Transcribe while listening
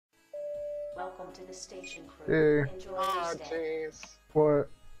Welcome to the station crew. Hey. Enjoy Oh, your stay. jeez. What?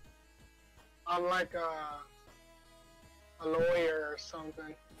 I'm like a lawyer or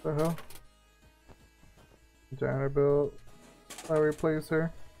something. The hell? Janitor built. I replace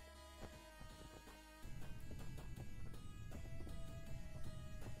her.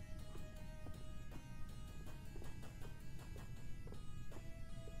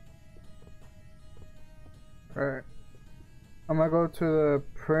 Alright. I'm gonna go to the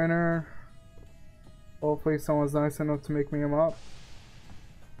printer. Hopefully someone's nice enough to make me a mop.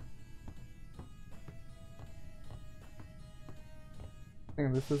 I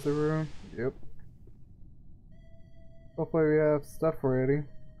think this is the room. Yep. Hopefully we have stuff ready.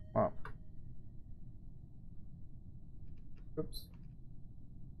 Oh. Oops.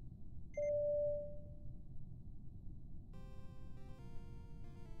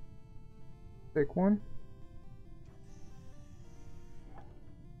 Take one.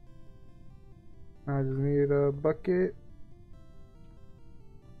 I just need a bucket.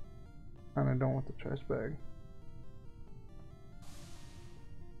 And I don't want the trash bag.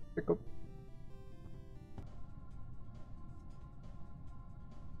 Pick up.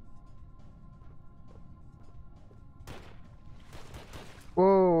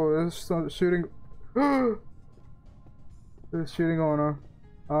 Whoa, there's some shooting. There's shooting going on.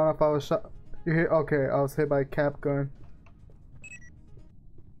 I don't know if I was shot. You hit? Okay, I was hit by a cap gun.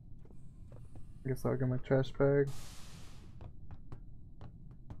 I guess I'll get my trash bag.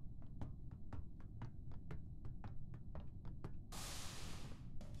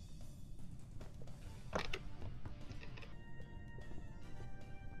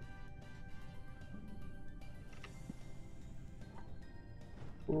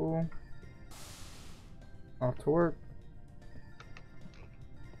 Cool. Off to work.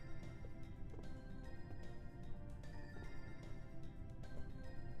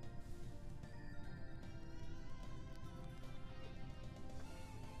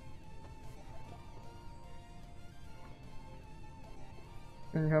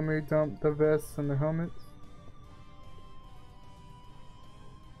 Can you help me dump the vests and the helmets?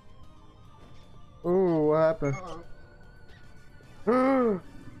 Ooh, what happened?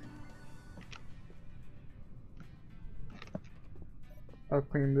 I'll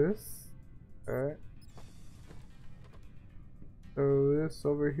clean this. Alright. Throw this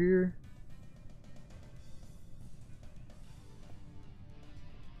over here.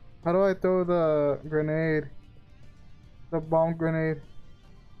 How do I throw the grenade? The bomb grenade.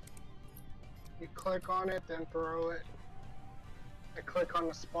 You click on it, then throw it. I click on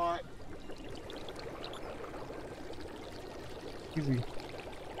the spot. Easy.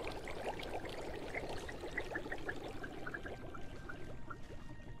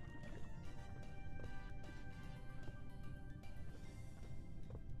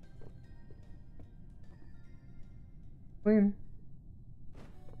 Clean.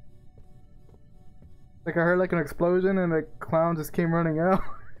 Like I heard like an explosion and the clown just came running out.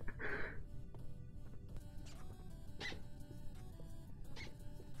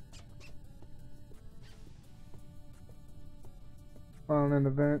 On in the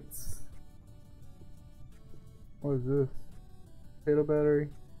vents. What is this? Potato battery. Is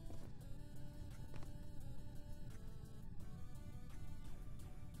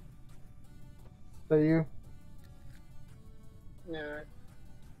that you? Yeah.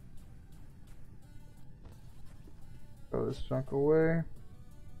 Throw this junk away.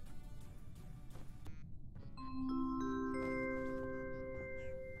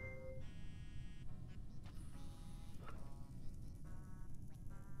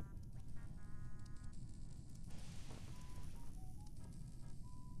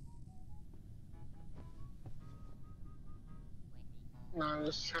 No, I'm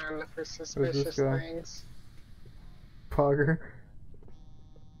just trying to look for suspicious guy? things. Pogger.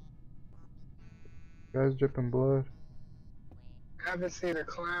 Guy's dripping blood. I haven't seen a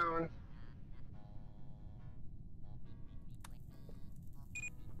clown.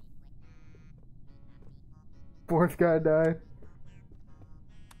 Fourth guy died.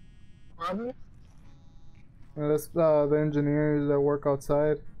 Robin? That's the engineers that work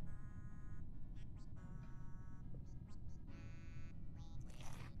outside.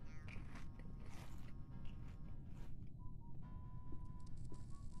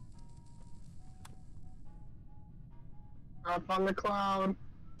 Up on the cloud.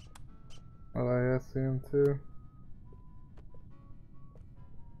 Oh, I see him too.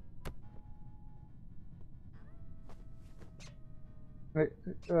 I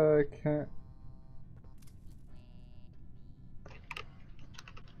can't.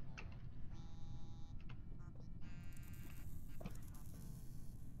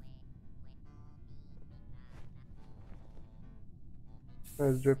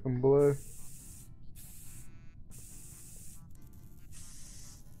 Guy's dripping blood.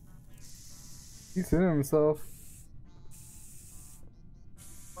 He's hitting himself.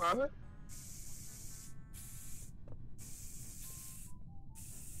 What?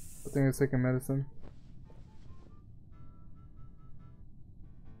 I think he's taking medicine.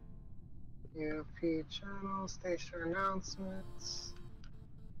 UP channel, station announcements.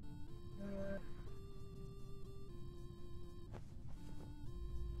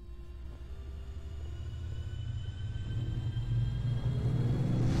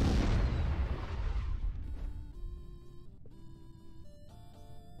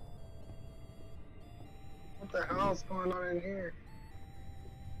 What the hell is going on in here?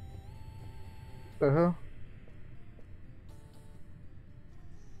 The hell?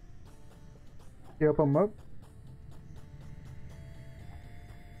 You help him up?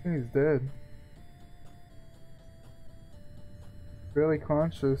 I think he's dead. Barely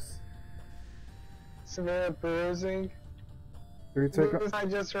conscious. Severe bruising. Did he take Lucas, I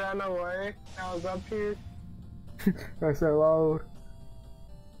just ran away. I was up here. I said loud.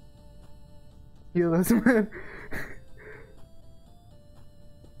 Heal this man.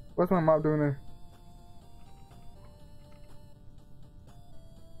 What's my mom doing there?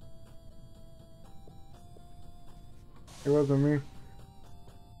 It wasn't me.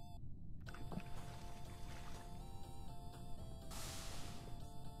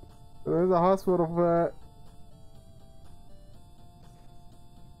 There's a hospital for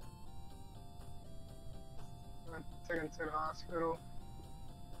that. I'm taken to the hospital.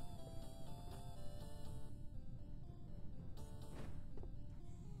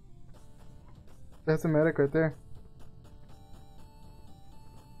 That's a medic right there.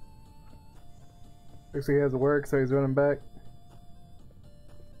 Looks like he has work, so he's running back.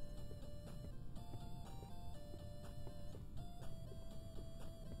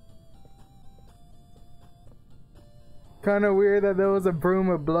 Kind of weird that there was a broom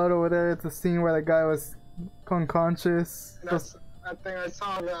of blood over there. It's a scene where the guy was unconscious. I think I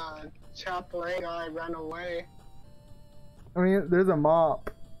saw the chaplain guy run away. I mean, there's a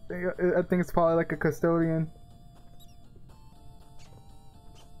mop. I think it's probably like a custodian.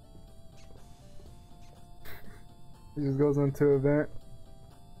 He just goes into an event.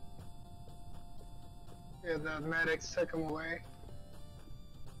 Yeah, the medics took him away.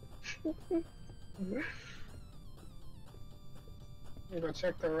 You go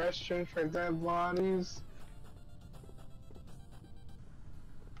check the restroom for dead bodies.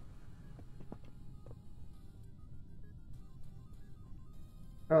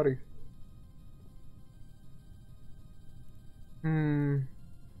 Howdy.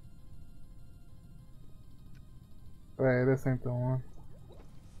 Wait, this ain't the one.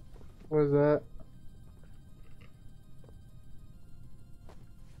 What is that?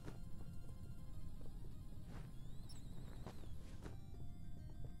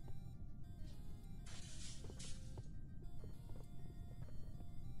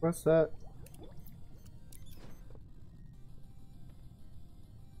 What's that?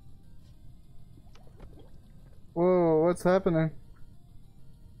 Whoa, what's happening?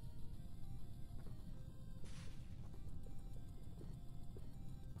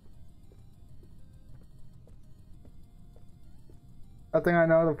 I think I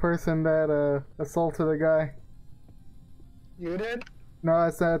know the person that assaulted the guy. You did? No, I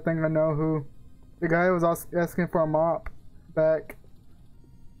said I think I know who. The guy was asking for a mop back.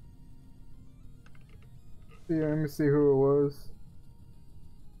 Yeah, let me see who it was.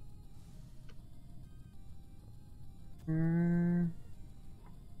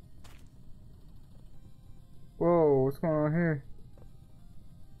 Whoa, what's going on here?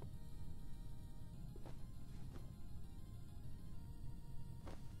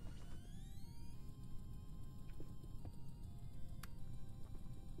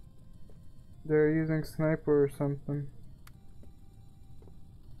 They're using sniper or something.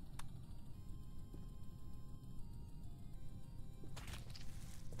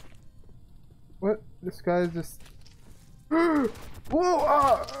 What? This guy's just...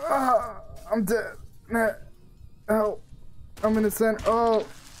 Whoa! I'm dead. Nah. Help. I'm in the center. Oh!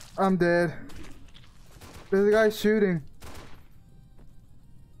 I'm dead. There's a guy shooting.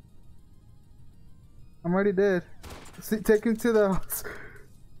 I'm already dead. See, take him to the house.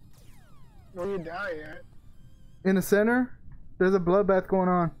 Where you die at? In the center? There's a bloodbath going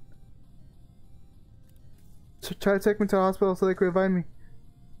on. Try to take me to the hospital so they can revive me.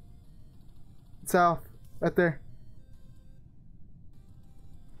 South. Right there.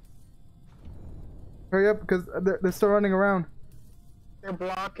 Hurry up, because they're still running around. They're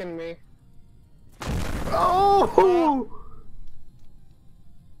blocking me. Oh!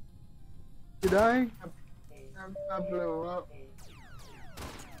 You dying? I blew up.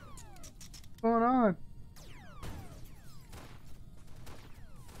 What's going on?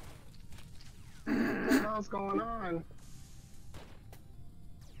 What the hell's going on?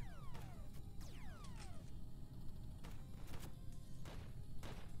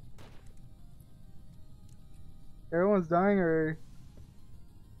 Everyone's dying already.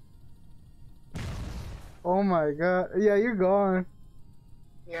 Oh my god. Yeah, you're gone.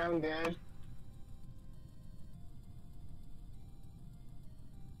 Yeah, I'm dead.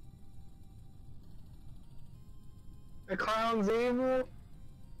 The clown's evil?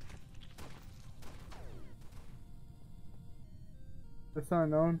 This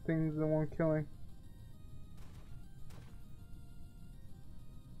unknown thing's the one killing.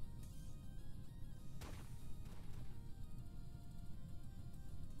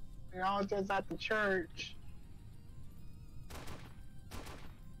 And I was just at the church.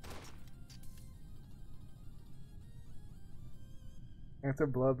 It's a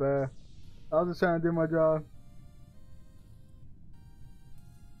bloodbath. I was just trying to do my job.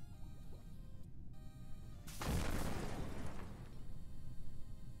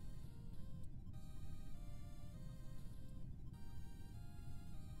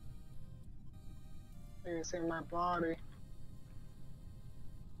 You can see my body.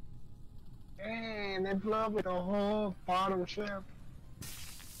 Dang, they blew up with the whole bottom ship.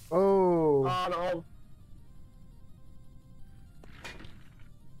 Oh. Oh, the whole.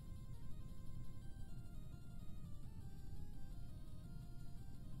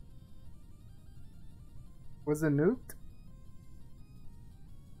 Was it nuked?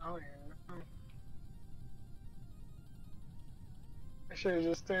 Oh, yeah. I should have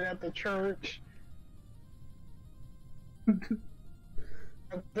just stayed at the church.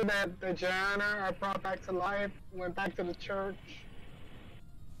 After that, the janitor I brought back to life went back to the church.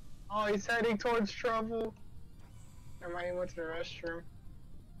 Oh, he's heading towards trouble. Never mind, he went to the restroom.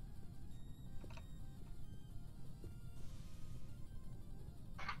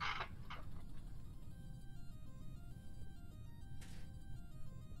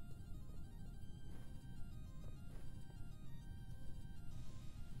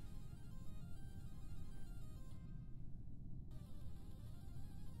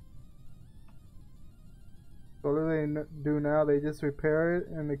 What do they do now? They just repair it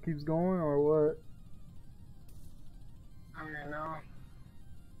and it keeps going, or what? I don't know.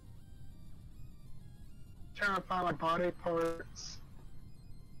 Trying to find my body parts.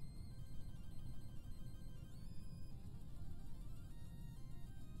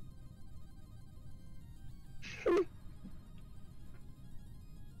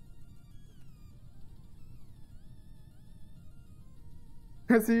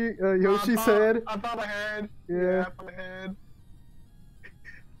 See, Yoshi said. I found a head. Yeah. I found a head.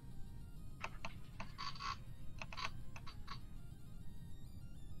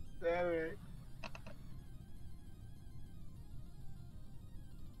 Damn it.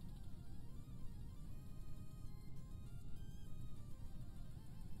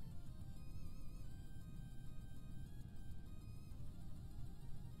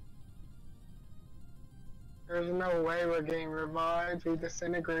 There's no way we're getting revived. We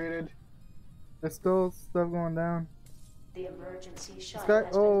disintegrated. There's still stuff going down. The emergency This shuttle guy. has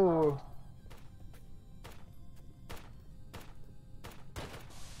been Oh. called.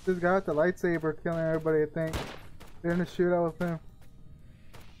 This guy with the lightsaber killing everybody, I think. They're in a shootout with him.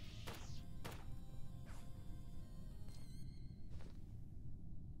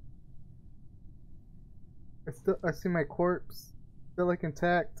 I see my corpse. Still like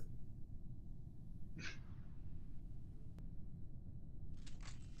intact.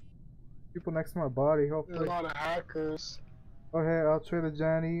 People next to my body, There's a hopefully. lot of hackers. Okay, I'll trade the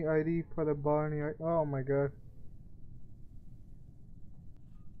Johnny ID for the Barney. Oh my god.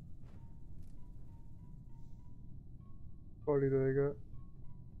 Body that I got.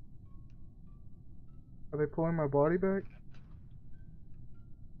 Are they pulling my body back?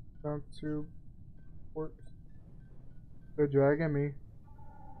 Down to corpse. They're dragging me.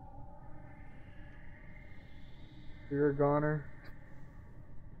 You're a goner.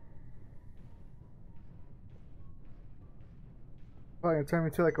 Probably gonna turn me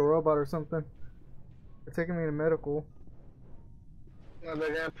to like a robot or something. They're taking me to medical. No,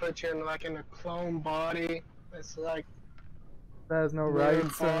 they're gonna put you in like in a clone body. It's like, That has no Weird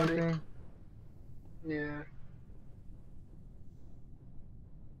rights or body. anything. yeah.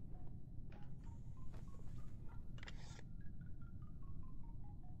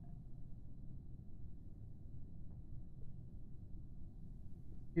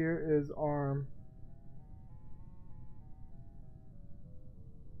 Here is arm.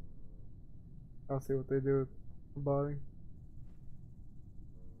 I'll see what they do with the body.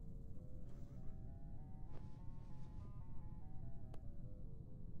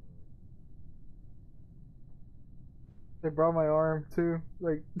 They brought my arm too.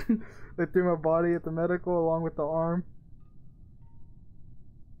 Like they threw my body at the medical along with the arm.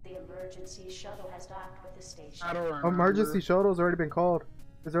 The emergency shuttle has docked with the station. I don't remember. Emergency shuttle's already been called.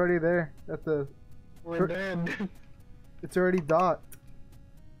 It's already there at the. We're dead. It's already docked.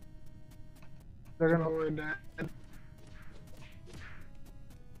 They're gonna. We're dead.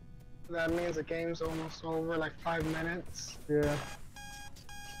 That means the game's almost over, like 5 minutes. Yeah.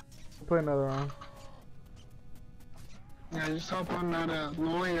 We'll play another round. Yeah, just hope I'm not a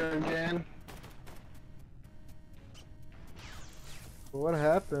lawyer again. What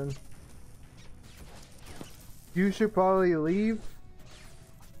happened? You should probably leave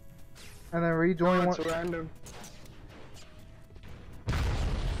and then rejoin. It's random.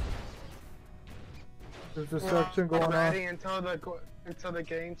 There's destruction going on. Ready until the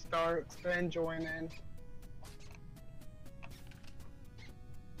game starts, then join in.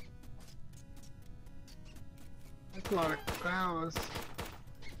 That's a lot of clowns.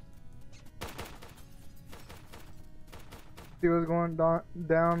 See what's going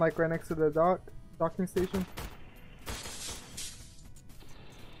down like right next to the docking station?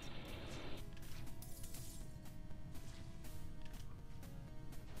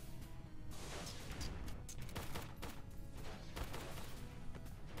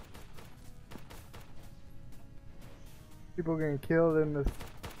 People getting killed in this.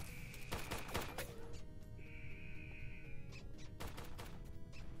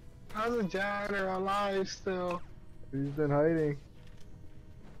 How's the janitor alive still? He's been hiding.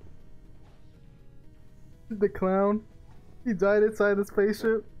 The clown. He died inside the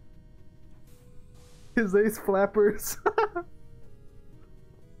spaceship. His ace flappers.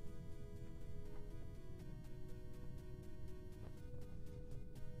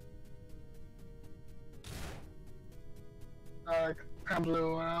 I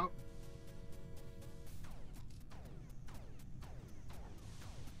blew out.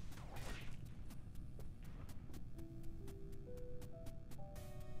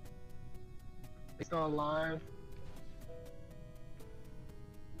 He's still alive.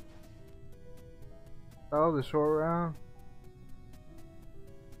 That was a short round.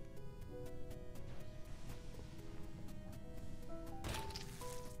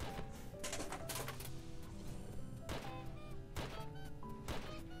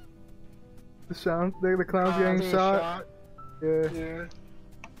 The clown's getting shot. Yeah. Yeah.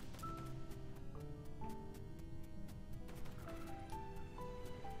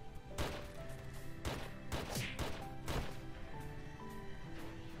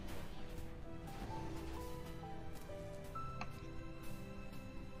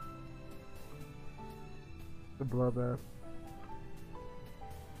 The bloodbath.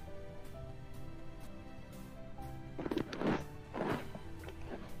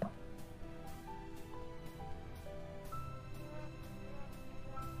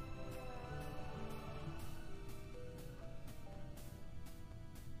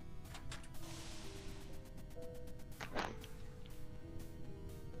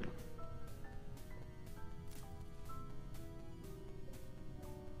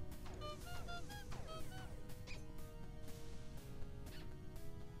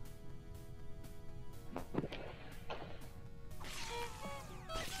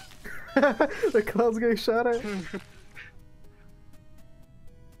 The clown's getting shot at.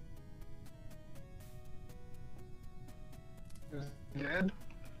 Dead?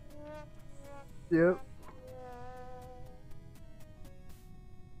 Yep.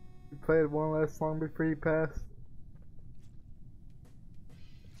 He played one last song before he passed.